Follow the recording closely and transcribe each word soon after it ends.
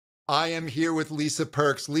I am here with Lisa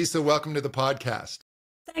Perks. Lisa, welcome to the podcast.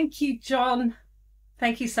 Thank you, John.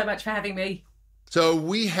 Thank you so much for having me. So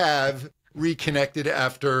we have reconnected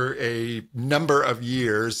after a number of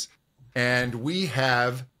years, and we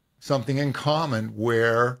have something in common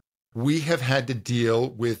where we have had to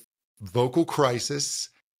deal with vocal crisis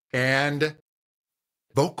and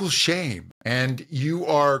vocal shame. And you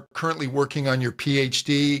are currently working on your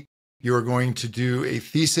PhD. You are going to do a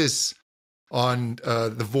thesis on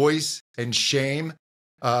the voice and shame.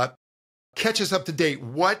 Catch us up to date.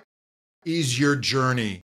 What is your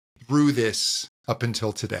journey through this up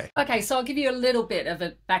until today? Okay, so I'll give you a little bit of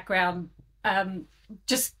a background,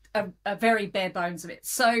 just a very bare bones of it.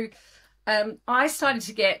 So I started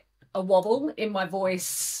to get a wobble in my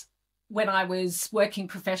voice when I was working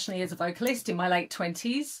professionally as a vocalist in my late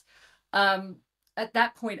 20s. At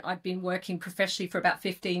that point, I'd been working professionally for about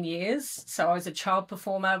 15 years. So I was a child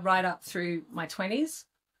performer right up through my 20s.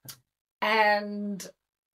 And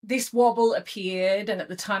this wobble appeared, and at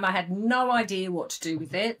the time I had no idea what to do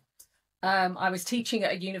with it. I was teaching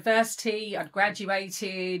at a university, I'd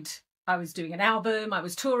graduated, I was doing an album, I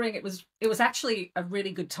was touring. It was actually a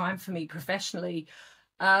really good time for me professionally.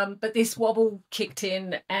 But this wobble kicked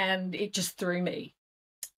in and it just threw me.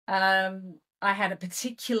 I had a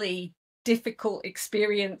particularly difficult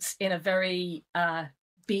experience in a very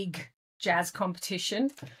big jazz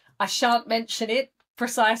competition. I shan't mention it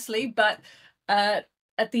precisely, but at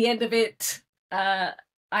the end of it, I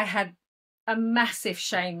had a massive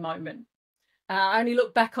shame moment. I only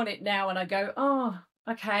look back on it now and I go, oh,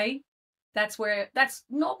 okay, that's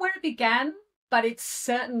not where it began, but it's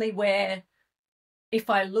certainly where,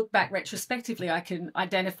 if I look back retrospectively, I can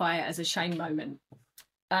identify it as a shame moment.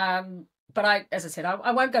 But as I said,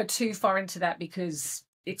 I won't go too far into that because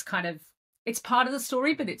it's part of the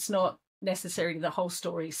story, but it's not necessarily the whole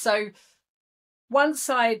story. So once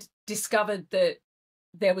I'd discovered that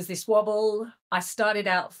there was this wobble, I started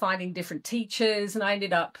out finding different teachers, and I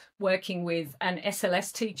ended up working with an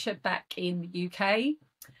SLS teacher back in the UK.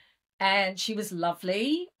 And she was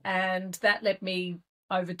lovely. And that led me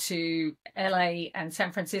over to LA and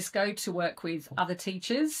San Francisco to work with other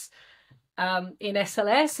teachers in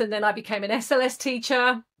SLS. And then I became an SLS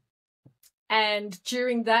teacher. And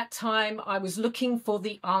during that time, I was looking for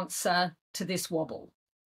the answer to this wobble.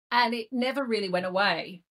 And it never really went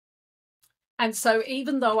away. And so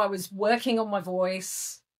even though I was working on my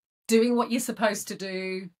voice, doing what you're supposed to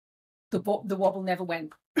do, the wobble never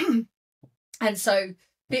went. And so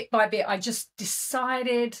bit by bit, I just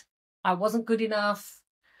decided I wasn't good enough.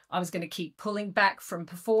 I was going to keep pulling back from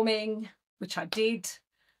performing, which I did.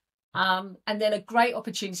 And then a great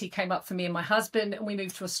opportunity came up for me and my husband, and we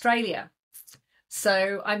moved to Australia.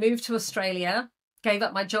 So I moved to Australia, gave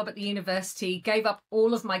up my job at the university, gave up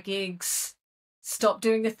all of my gigs, stopped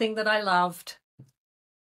doing the thing that I loved,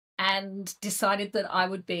 and decided that I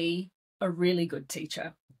would be a really good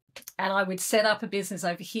teacher. And I would set up a business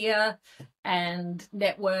over here and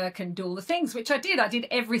network and do all the things, which I did. I did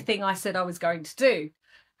everything I said I was going to do.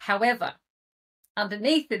 However,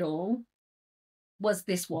 underneath it all was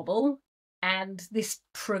this wobble and this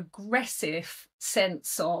progressive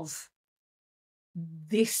sense of,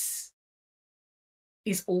 this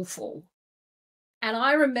is awful. And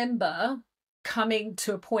I remember coming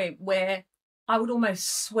to a point where I would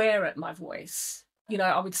almost swear at my voice. You know,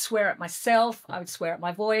 I would swear at myself. I would swear at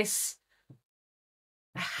my voice.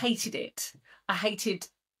 I hated it. I hated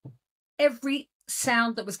every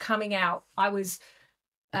sound that was coming out. I was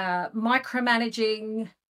micromanaging,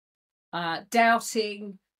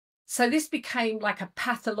 doubting. So this became like a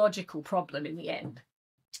pathological problem in the end.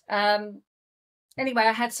 Anyway,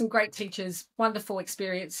 I had some great teachers, wonderful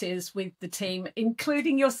experiences with the team,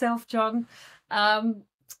 including yourself, John.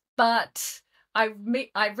 But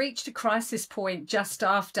I reached a crisis point just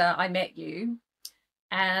after I met you,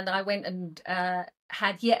 and I went and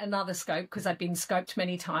had yet another scope, because I'd been scoped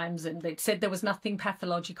many times and they'd said there was nothing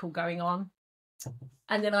pathological going on.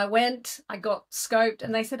 And then I got scoped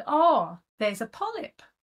and they said, oh, there's a polyp.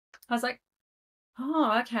 I was like,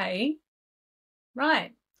 oh, okay,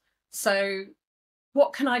 right. So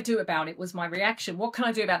what can I do about it, was my reaction. What can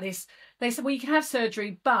I do about this? They said, well, you can have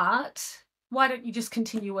surgery, but why don't you just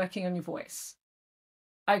continue working on your voice?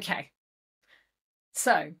 Okay.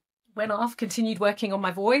 So went off, continued working on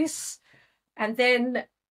my voice. And then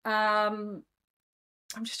I'm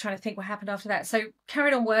just trying to think what happened after that. So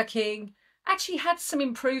carried on working, actually had some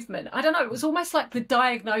improvement. I don't know, it was almost like the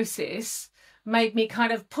diagnosis made me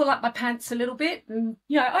kind of pull up my pants a little bit and,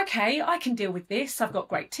 you know, okay, I can deal with this. I've got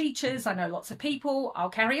great teachers. I know lots of people. I'll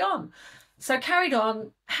carry on. So carried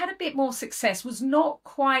on, had a bit more success, was not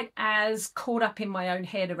quite as caught up in my own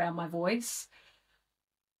head around my voice.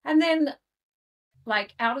 And then,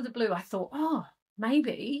 like, out of the blue, I thought, oh,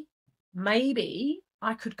 maybe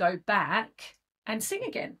I could go back and sing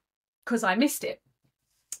again because I missed it.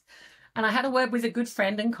 And I had a word with a good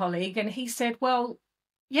friend and colleague, and he said, well,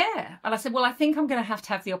 yeah. And I said, well, I think I'm going to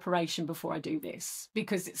have the operation before I do this,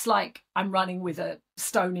 because it's like I'm running with a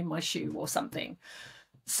stone in my shoe or something.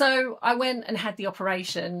 So I went and had the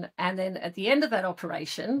operation. And then at the end of that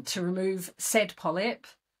operation, to remove said polyp,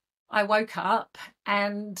 I woke up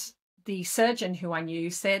and the surgeon who I knew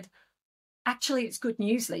said, actually, it's good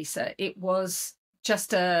news, Lisa. It was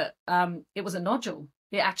just it was a nodule.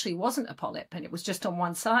 It actually wasn't a polyp, and it was just on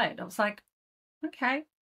one side. I was like, okay.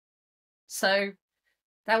 So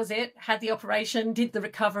that was it. Had the operation, did the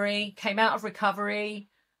recovery, came out of recovery,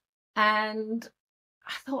 and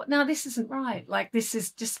I thought, no, this isn't right. Like, this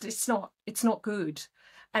is just, it's not good.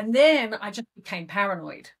 And then I just became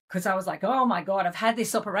paranoid because I was like, oh my God, I've had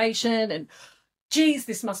this operation and geez,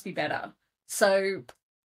 this must be better. So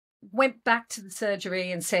went back to the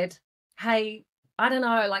surgery and said, hey, I don't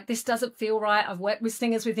know, like, this doesn't feel right. I've worked with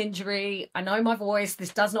singers with injury. I know my voice.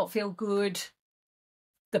 This does not feel good.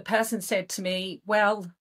 The person said to me,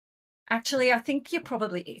 well, actually, I think you're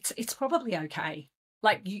probably, it's probably okay.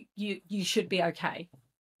 Like, you should be okay.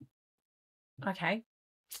 Okay.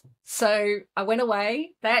 So I went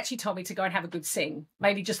away. They actually told me to go and have a good sing,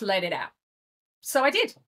 maybe just let it out. So I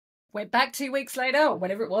did. Went back 2 weeks later, or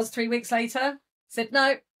whatever it was, 3 weeks later, said,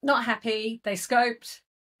 no, not happy. They scoped,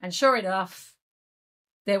 and sure enough,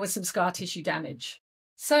 there was some scar tissue damage.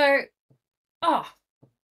 So, oh,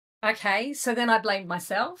 okay. So then I blamed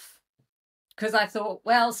myself because I thought,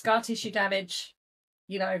 well, scar tissue damage,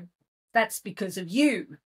 you know, that's because of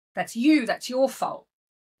you. That's you. That's your fault.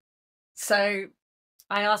 So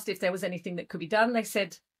I asked if there was anything that could be done. They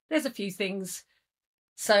said, there's a few things.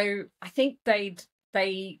 So I think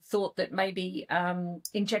they thought that maybe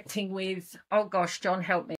injecting with, oh gosh, John,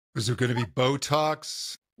 help me. Was there going to be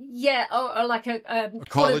Botox? Yeah, or like a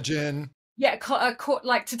collagen. Yeah,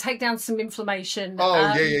 like to take down some inflammation.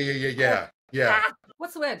 Oh, yeah.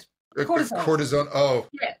 What's the word? Cortisone. Oh,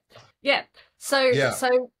 yeah.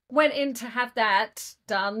 So went in to have that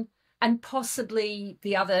done, and possibly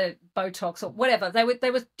the other Botox or whatever.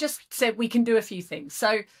 They were just said we can do a few things.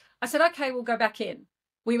 So I said, okay, we'll go back in.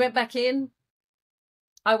 We went back in.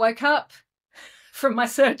 I woke up from my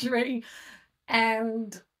surgery,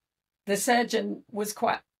 and the surgeon was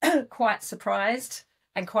quite surprised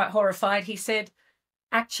and quite horrified. He said,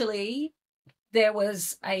 actually, there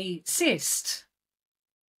was a cyst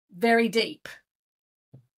very deep,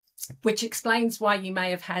 which explains why you may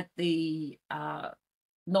have had the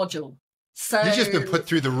nodule. So you've just been put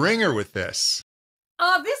through the ringer with this.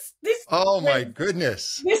 Oh, this. Oh my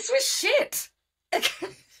goodness. This was shit.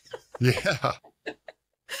 Yeah.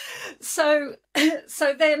 So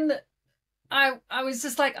then I was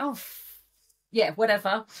just like, oh, yeah,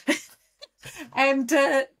 whatever. And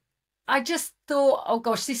I just thought, oh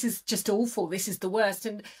gosh, this is just awful. This is the worst.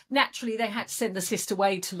 And naturally they had to send the cyst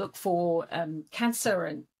away to look for cancer,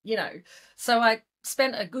 and, you know, so I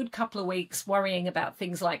spent a good couple of weeks worrying about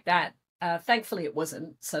things like that. Thankfully it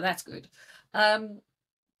wasn't, so that's good.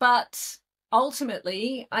 But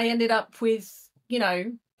ultimately I ended up with, you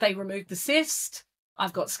know, they removed the cyst.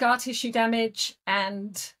 I've got scar tissue damage,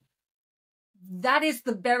 and that is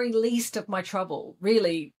the very least of my trouble.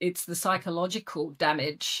 Really, it's the psychological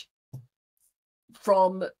damage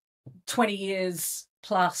from 20 years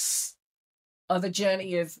plus of a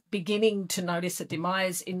journey of beginning to notice a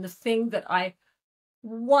demise in the thing that I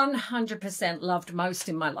 100% loved most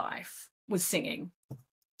in my life, was singing.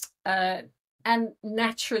 And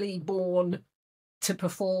naturally born to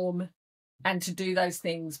perform and to do those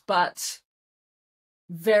things, but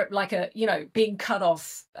very, like, being cut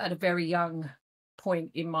off at a very young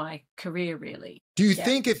point in my career, really. Do you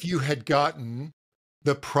think if you had gotten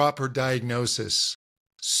the proper diagnosis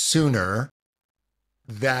sooner,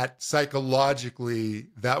 that psychologically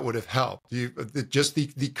that would have helped? Just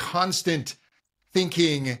the constant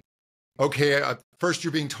thinking, okay, first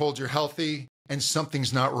you're being told you're healthy and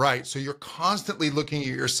something's not right. So you're constantly looking at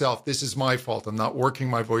yourself. This is my fault. I'm not working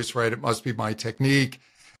my voice right. It must be my technique.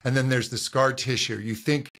 And then there's the scar tissue. You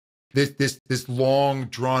think this long,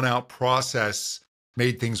 drawn-out process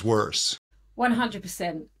made things worse.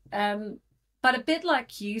 100%. But a bit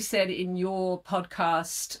like you said in your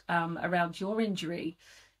podcast around your injury,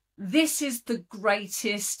 this is the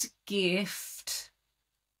greatest gift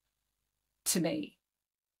to me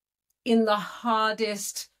in the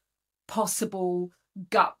hardest possible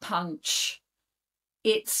gut punch.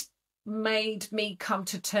 It's made me come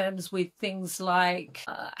to terms with things like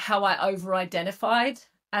how I over-identified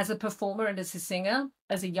as a performer and as a singer,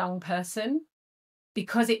 as a young person,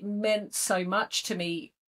 because it meant so much to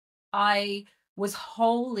me. I was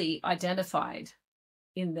wholly identified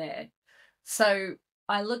in there. So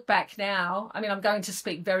I look back now, I mean, I'm going to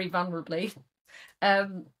speak very vulnerably.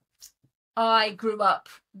 I grew up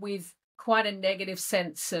with quite a negative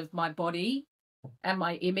sense of my body and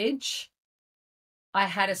my image. I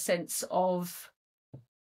had a sense of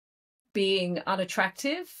being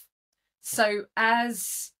unattractive. So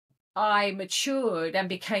as I matured and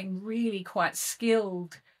became really quite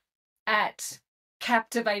skilled at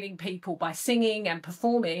captivating people by singing and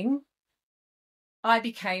performing, I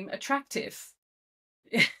became attractive.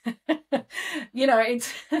 You know,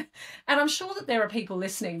 it's and I'm sure that there are people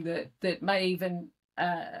listening that may even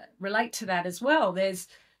relate to that as well. There's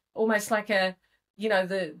almost like a, you know,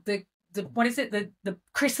 the what is it, the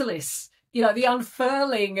chrysalis, you know, the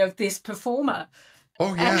unfurling of this performer.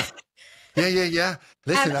 Oh yeah. Yeah.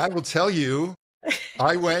 Listen, I will tell you,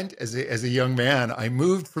 I went as a young man, I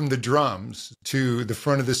moved from the drums to the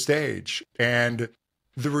front of the stage, and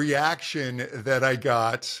the reaction that I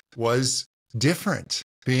got was different.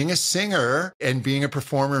 Being a singer and being a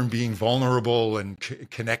performer and being vulnerable and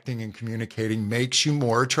connecting and communicating makes you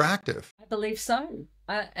more attractive. I believe so.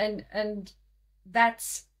 And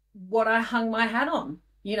that's what I hung my hat on,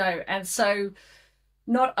 you know. And so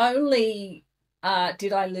not only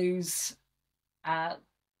did I lose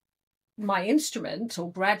my instrument,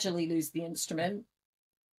 or gradually lose the instrument,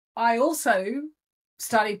 I also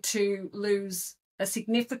started to lose a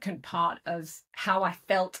significant part of how I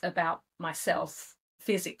felt about myself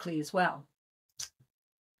physically as well.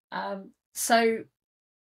 So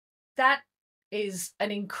that is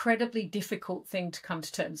an incredibly difficult thing to come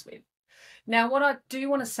to terms with. Now, what I do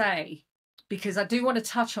want to say, because I do want to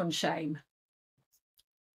touch on shame,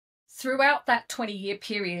 throughout that 20-year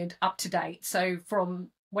period up to date, so from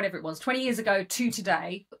whatever it was, 20 years ago to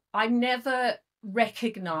today, I never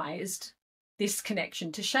recognized this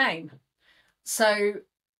connection to shame. So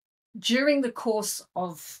during the course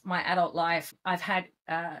of my adult life, I've had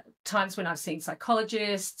times when I've seen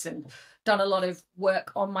psychologists and done a lot of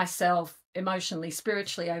work on myself emotionally,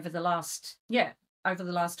 spiritually over the last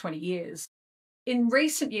 20 years. In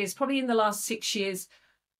recent years, probably in the last 6 years,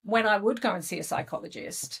 when I would go and see a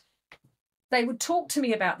psychologist, they would talk to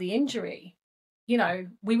me about the injury. You know,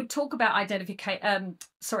 we would talk about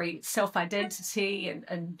self-identity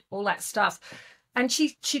and all that stuff. And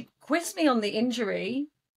she'd quiz me on the injury,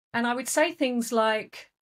 and I would say things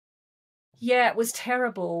like, yeah, it was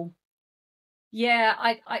terrible.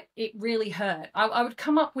 Yeah, it really hurt. I would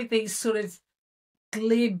come up with these sort of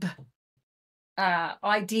glib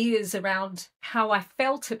ideas around how I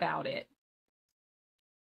felt about it.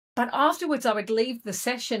 But afterwards, I would leave the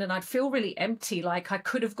session and I'd feel really empty, like I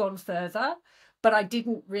could have gone further, but I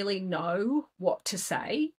didn't really know what to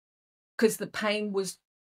say because the pain was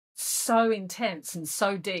so intense and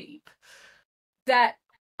so deep that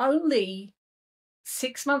only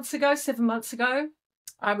 7 months ago,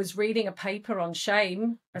 I was reading a paper on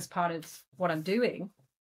shame as part of what I'm doing.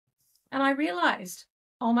 And I realized,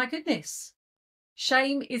 oh my goodness,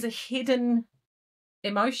 shame is a hidden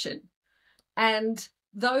emotion. And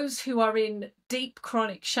those who are in deep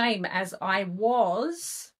chronic shame, as I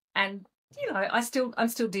was, and you know, I'm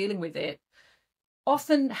still dealing with it,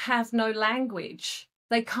 often have no language.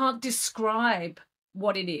 They can't describe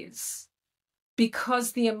what it is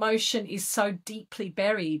because the emotion is so deeply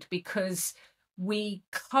buried, because we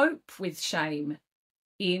cope with shame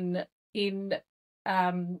in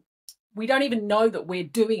we don't even know that we're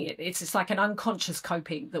doing it. It's just like an unconscious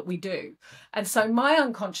coping that we do. And so my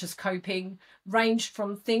unconscious coping ranged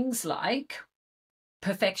from things like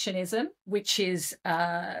perfectionism, which is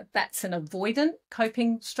that's an avoidant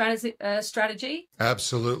coping strategy.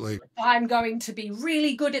 Absolutely. I'm going to be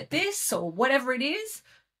really good at this or whatever it is,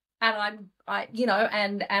 and I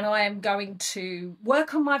am going to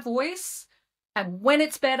work on my voice, and when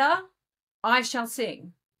it's better, I shall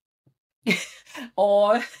sing.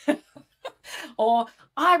 or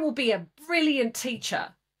I will be a brilliant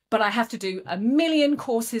teacher, but I have to do a million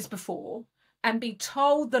courses before and be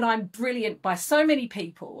told that I'm brilliant by so many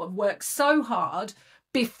people and work so hard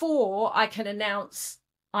before I can announce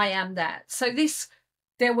I am that. So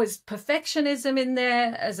there was perfectionism in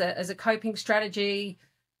there as a coping strategy,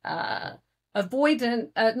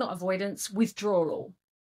 withdrawal.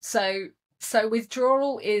 So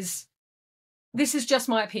withdrawal is, this is just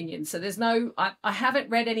my opinion. So there's I haven't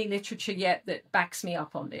read any literature yet that backs me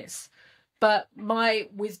up on this, but my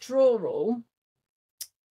withdrawal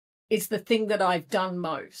is the thing that I've done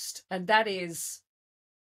most. And that is,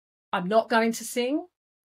 I'm not going to sing.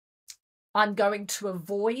 I'm going to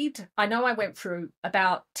avoid. I know I went through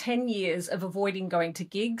about 10 years of avoiding going to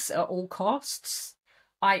gigs at all costs.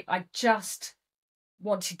 I just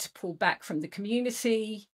wanted to pull back from the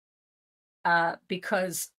community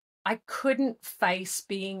because I couldn't face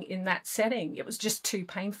being in that setting. It was just too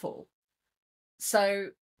painful.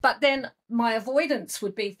 So, but then my avoidance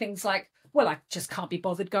would be things like, well, I just can't be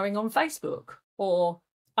bothered going on Facebook, or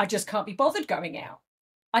I just can't be bothered going out.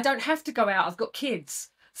 I don't have to go out. I've got kids.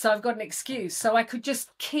 So I've got an excuse. So I could just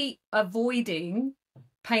keep avoiding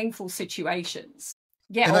painful situations.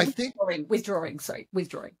 Yeah. And I think withdrawing.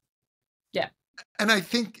 Yeah. And I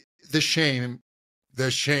think the shame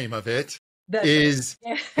of it is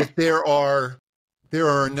that there are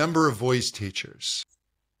a number of voice teachers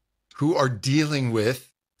who are dealing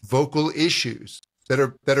with vocal issues that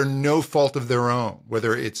are no fault of their own,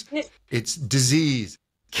 whether it's disease,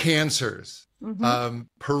 cancers,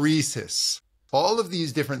 paresis, all of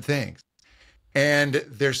these different things. And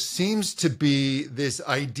there seems to be this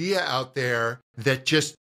idea out there that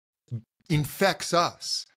just infects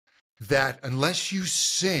us, that unless you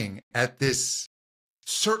sing at this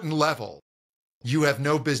certain level, you have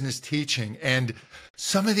no business teaching. And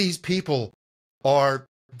some of these people are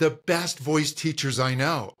the best voice teachers I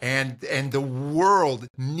know. And the world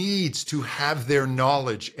needs to have their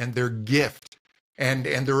knowledge and their gift and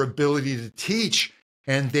their ability to teach.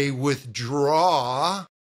 And they withdraw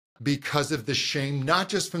because of the shame, not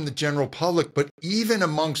just from the general public, but even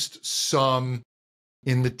amongst some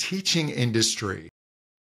in the teaching industry.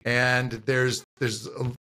 And there's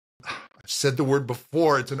I've said the word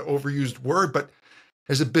before, it's an overused word, but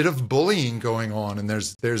there's a bit of bullying going on. And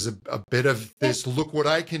there's a bit of this, look what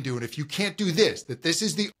I can do. And if you can't do this, that this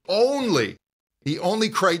is the only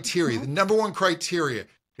criteria, the number one criteria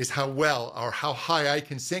is how well or how high I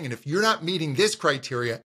can sing. And if you're not meeting this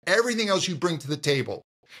criteria, everything else you bring to the table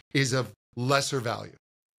is of lesser value.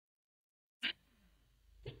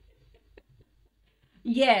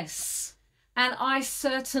 Yes. And I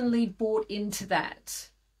certainly bought into that,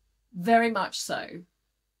 very much so.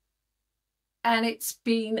 And it's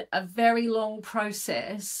been a very long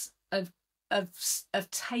process of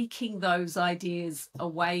taking those ideas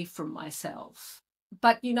away from myself.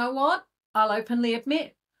 But you know what? I'll openly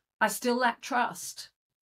admit, I still lack trust.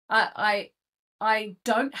 I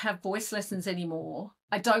don't have voice lessons anymore.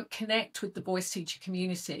 I don't connect with the voice teacher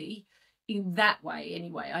community in that way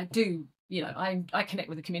anyway. I do, I connect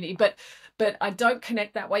with the community, but I don't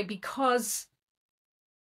connect that way because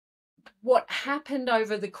what happened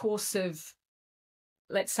over the course of,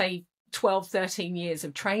 let's say, 12, 13 years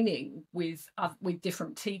of training with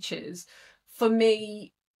different teachers, for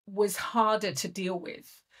me, was harder to deal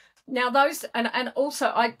with. Now those, and also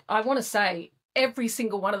I want to say every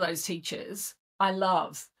single one of those teachers I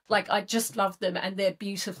love. Like, I just love them, and they're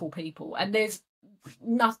beautiful people. And there's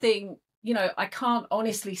nothing, I can't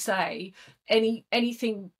honestly say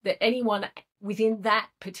anything that anyone within that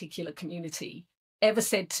particular community ever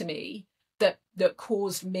said to me that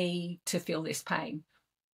caused me to feel this pain.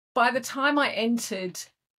 By the time I entered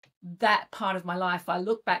that part of my life, I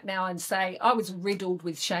look back now and say I was riddled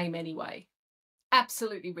with shame anyway.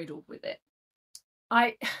 Absolutely riddled with it.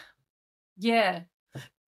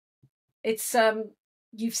 It's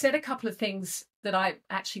you've said a couple of things that I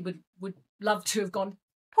actually would love to have gone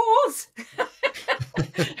pause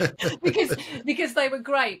because they were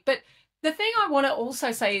great. But the thing I want to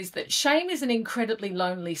also say is that shame is an incredibly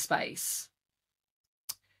lonely space,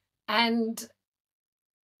 and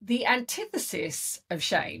the antithesis of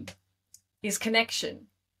shame is connection.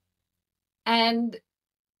 And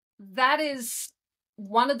that is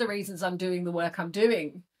one of the reasons I'm doing the work I'm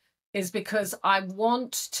doing, is because I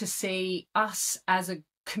want to see us as a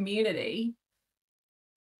community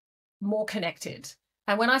more connected.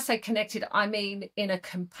 And when I say connected, I mean in a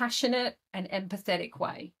compassionate and empathetic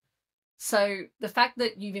way. So the fact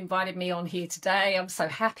that you've invited me on here today, I'm so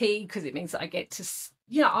happy, because it means that I get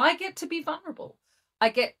to be vulnerable. I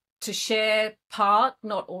get to share part,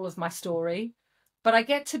 not all of my story, but I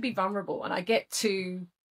get to be vulnerable, and I get to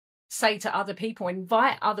say to other people,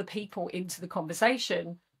 invite other people into the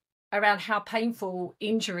conversation around how painful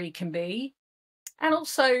injury can be, and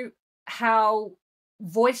also how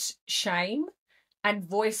voice shame and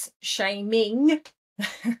voice shaming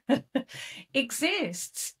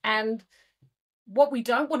exists. And what we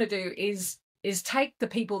don't want to do is take the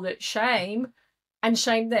people that shame and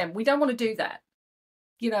shame them. We don't want to do that.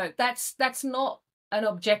 That's not an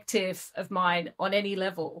objective of mine on any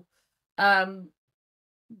level.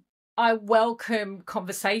 I welcome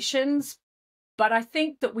conversations, But I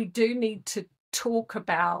think that we do need to talk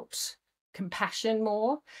about compassion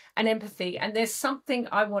more and empathy. And there's something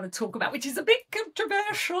I want to talk about, which is a bit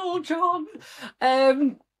controversial, John.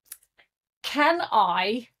 Can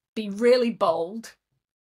I be really bold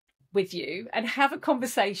with you and have a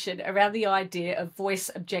conversation around the idea of voice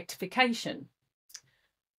objectification?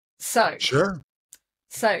 So, sure.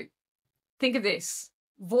 So think of this: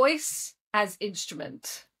 voice as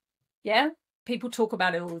instrument. Yeah, people talk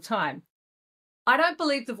about it all the time. I don't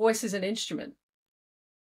believe the voice is an instrument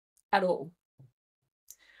at all.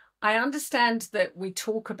 I understand that we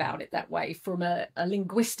talk about it that way from a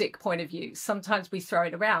linguistic point of view. Sometimes we throw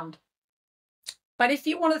it around. But if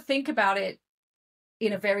you want to think about it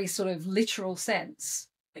in a very sort of literal sense,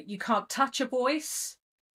 you can't touch a voice.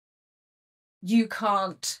 You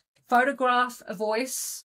can't photograph a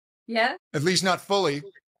voice. Yeah? At least not fully.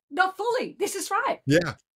 Not fully. This is right.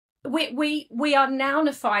 Yeah. We are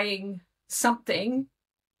nounifying something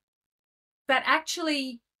that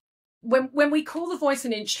actually, when we call the voice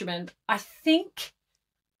an instrument, I think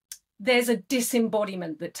there's a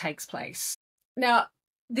disembodiment that takes place. Now,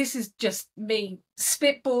 this is just me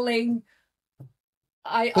spitballing.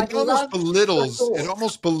 It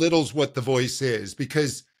almost belittles what the voice is,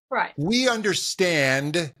 because we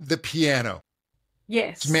understand the piano.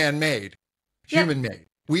 Yes. It's man-made, human-made.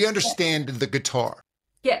 We understand the guitar.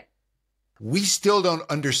 Yeah. We still don't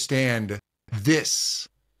understand this.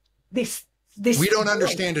 This. We don't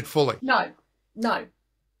understand it fully. No.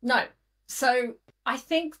 So I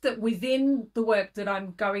think that within the work that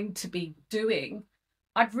I'm going to be doing,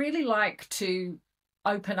 I'd really like to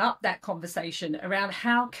open up that conversation around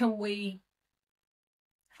how can we,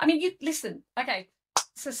 I mean, you listen, okay,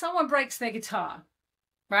 so someone breaks their guitar,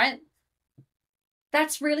 right?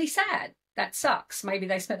 That's really sad. That sucks. Maybe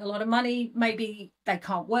they spent a lot of money. Maybe they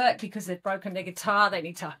can't work because they've broken their guitar. They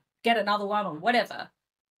need to get another one or whatever.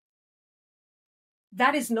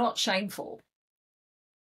 That is not shameful.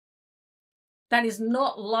 That is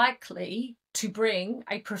not likely to bring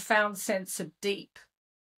a profound sense of deep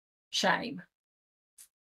shame.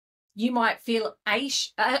 You might feel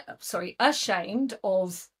ashamed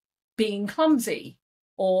of being clumsy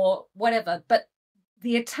or whatever, but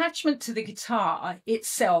the attachment to the guitar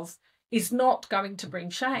itself is not going to bring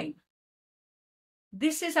shame.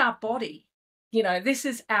 This is our body. You know, this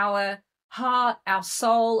is our heart, our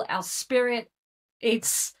soul, our spirit.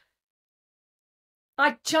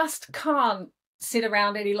 I just can't sit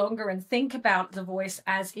around any longer and think about the voice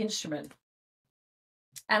as instrument.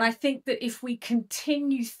 And I think that if we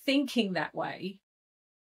continue thinking that way,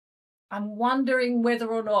 I'm wondering whether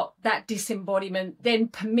or not that disembodiment then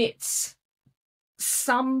permits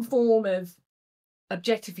some form of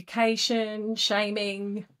objectification,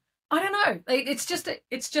 shaming. I don't know.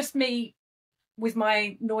 It's just me with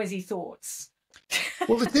my noisy thoughts.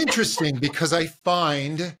 Well, it's interesting because I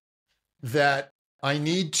find that I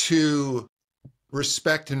need to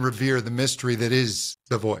respect and revere the mystery that is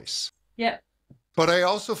the voice. Yeah. But I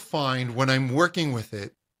also find when I'm working with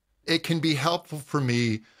it, it can be helpful for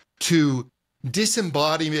me to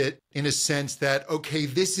disembody it in a sense that, okay,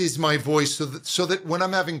 this is my voice, so that when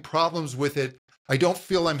I'm having problems with it, I don't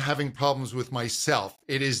feel I'm having problems with myself.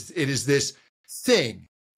 It is this thing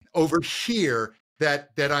over here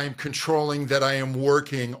that I'm controlling, that I am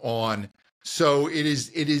working on. So it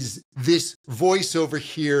is this voice over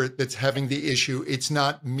here that's having the issue. It's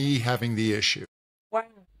not me having the issue. Wow.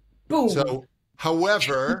 Boom. So,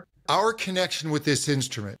 however, our connection with this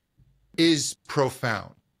instrument is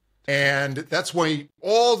profound. And that's why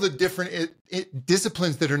all the different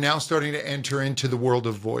disciplines that are now starting to enter into the world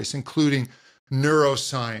of voice, including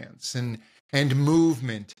neuroscience and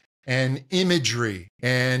movement and imagery,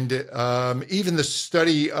 and even the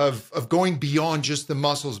study of going beyond just the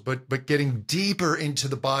muscles, but getting deeper into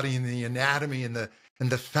the body and the anatomy and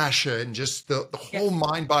the fascia and just the whole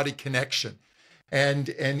mind-body connection,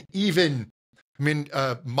 and even, I mean,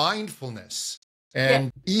 mindfulness,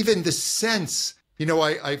 and even the sense. You know,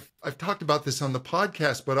 I've talked about this on the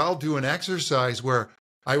podcast, but I'll do an exercise where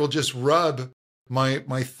I will just rub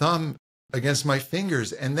my thumb against my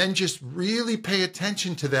fingers and then just really pay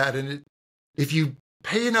attention to that. And if you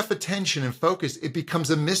pay enough attention and focus, it becomes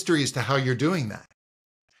a mystery as to how you're doing that.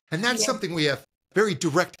 And that's something we have very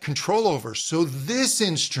direct control over. So this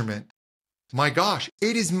instrument, my gosh,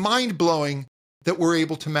 it is mind-blowing that we're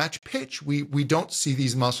able to match pitch. We don't see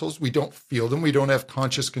these muscles. We don't feel them. We don't have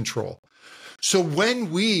conscious control. So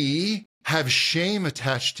when we have shame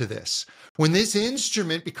attached to this, when this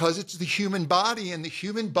instrument, because it's the human body and the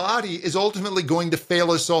human body is ultimately going to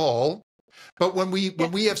fail us all, but when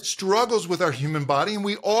we have struggles with our human body, and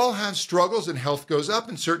we all have struggles, and health goes up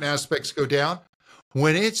and certain aspects go down,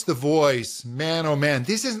 When it's the voice, man, oh man,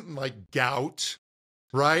 this isn't like gout,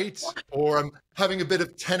 right? Or I'm having a bit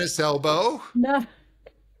of tennis elbow. No.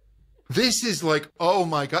 This is like, oh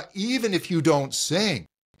my God, even if you don't sing,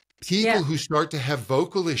 people Yeah. who start to have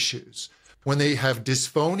vocal issues, when they have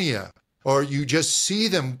dysphonia, or you just see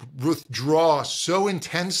them withdraw so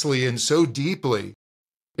intensely and so deeply,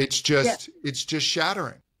 it's Yeah. just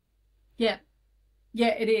shattering. Yeah.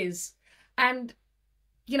 Yeah, it is. And,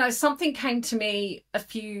 you know, something came to me a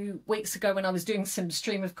few weeks ago when I was doing some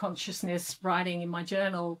stream of consciousness writing in my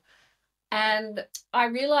journal. And I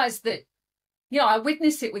realized that, you know, I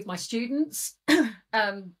witnessed it with my students,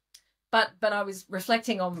 but I was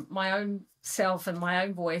reflecting on my own self and my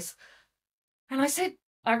own voice. And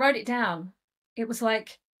I wrote it down. It was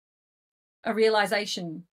like a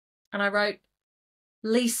realization. And I wrote,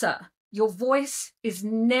 Lisa, your voice is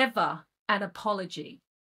never an apology,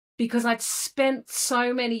 because I'd spent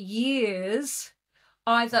so many years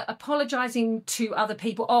either apologizing to other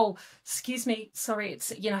people, oh, excuse me, sorry,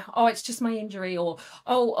 it's, you know, oh, it's just my injury, or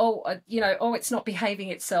you know, oh, it's not behaving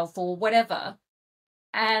itself, or whatever.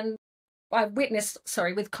 And I witnessed,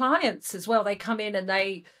 with clients as well, they come in and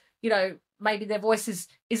they, you know, maybe their voice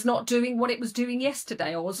is not doing what it was doing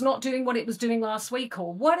yesterday, or was not doing what it was doing last week,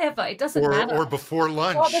 or whatever. It doesn't matter. Or before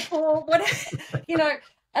lunch. Or before, whatever. You know,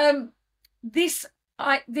 this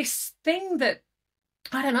thing that,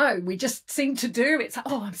 I don't know, we just seem to do. It's,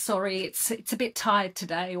 oh, I'm sorry, it's a bit tired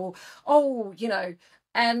today, or, oh, you know,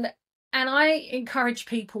 and I encourage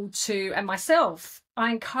people to, and myself, I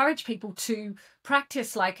encourage people to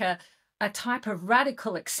practice like a type of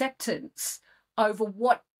radical acceptance over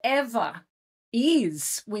whatever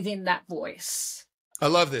is within that voice. I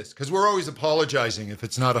love this, because we're always apologizing if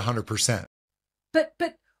it's not 100%. But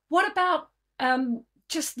what about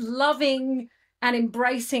just loving and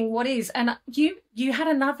embracing what is? And you had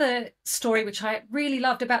another story which I really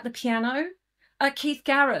loved about the piano, the Keith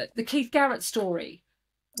Garrett story.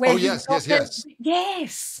 Oh, yes.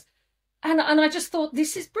 Yes. And I just thought,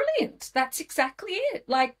 this is brilliant. That's exactly it.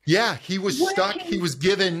 Like, yeah, he was stuck. He was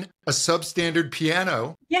given a substandard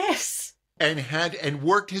piano. Yes. And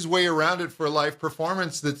worked his way around it for a live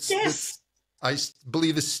performance. That's I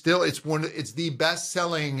believe it's the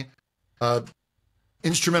best-selling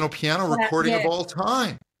instrumental piano recording of all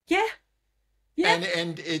time. Yeah. Yeah.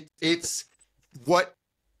 And it's what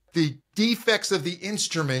the defects of the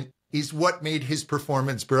instrument is what made his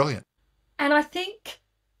performance brilliant. And I think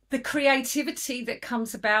the creativity that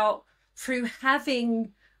comes about through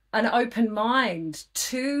having an open mind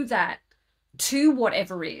to that, to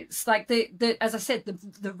whatever is, like the as I said,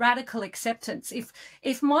 the radical acceptance.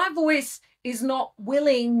 If my voice is not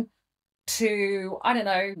willing to, I don't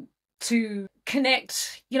know, to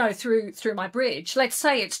connect, you know, through my bridge, let's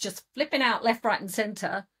say it's just flipping out left, right, and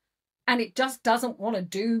center, and it just doesn't want to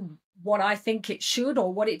do what I think it should,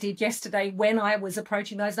 or what it did yesterday when I was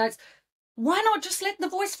approaching those notes, why not just let the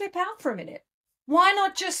voice flip out for a minute? Why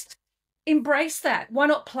not just embrace that? Why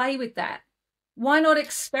not play with that? Why not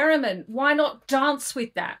experiment? Why not dance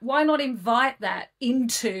with that? Why not invite that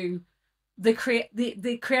into the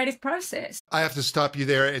creative process? I have to stop you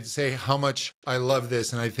there and say how much I love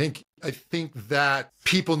this. And I think that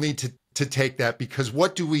people need to take that, because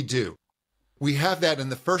what do? We have that,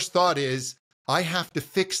 and the first thought is, I have to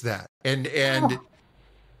fix that. And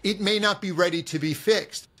it may not be ready to be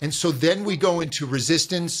fixed. And so then we go into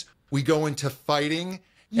resistance, we go into fighting,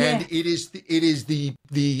 and it is the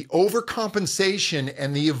overcompensation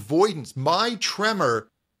and the avoidance. My tremor,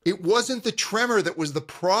 it wasn't the tremor that was the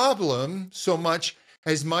problem so much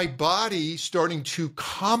as my body starting to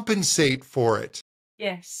compensate for it.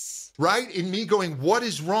 Yes. Right? In me going, what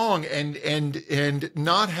is wrong? And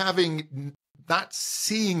not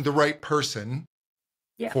seeing the right person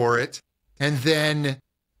for it. And then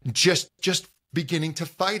just beginning to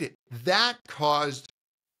fight it. That caused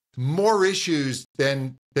more issues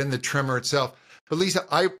than the tremor itself. But Lisa,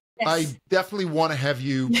 I definitely want to have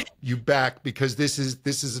you back, because this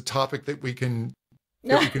is a topic that we can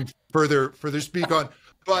further speak on.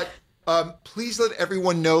 But please let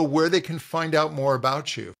everyone know where they can find out more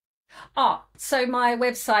about you. So my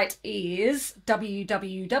website is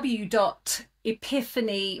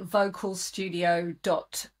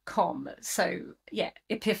www.epiphanyvocalstudio.com. So yeah,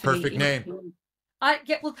 Epiphany. Perfect name.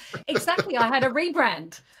 Well, exactly. I had a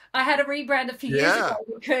rebrand. A few years ago,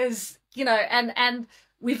 because, you know, and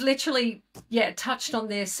we've literally touched on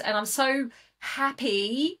this, and I'm so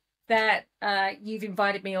happy that you've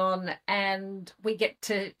invited me on, and we get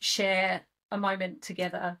to share a moment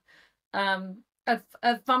together of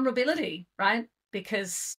vulnerability, right?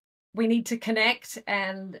 Because we need to connect,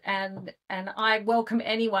 and I welcome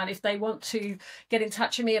anyone if they want to get in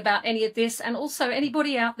touch with me about any of this, and also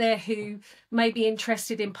anybody out there who may be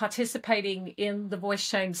interested in participating in the voice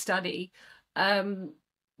change study,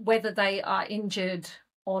 whether they are injured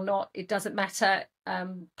or not, it doesn't matter.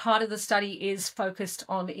 Part of the study is focused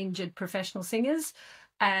on injured professional singers,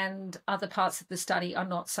 and other parts of the study are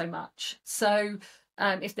not so much. So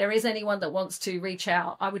if there is anyone that wants to reach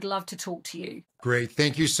out, I would love to talk to you. Great.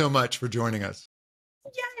 Thank you so much for joining us.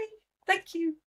 Yay. Thank you.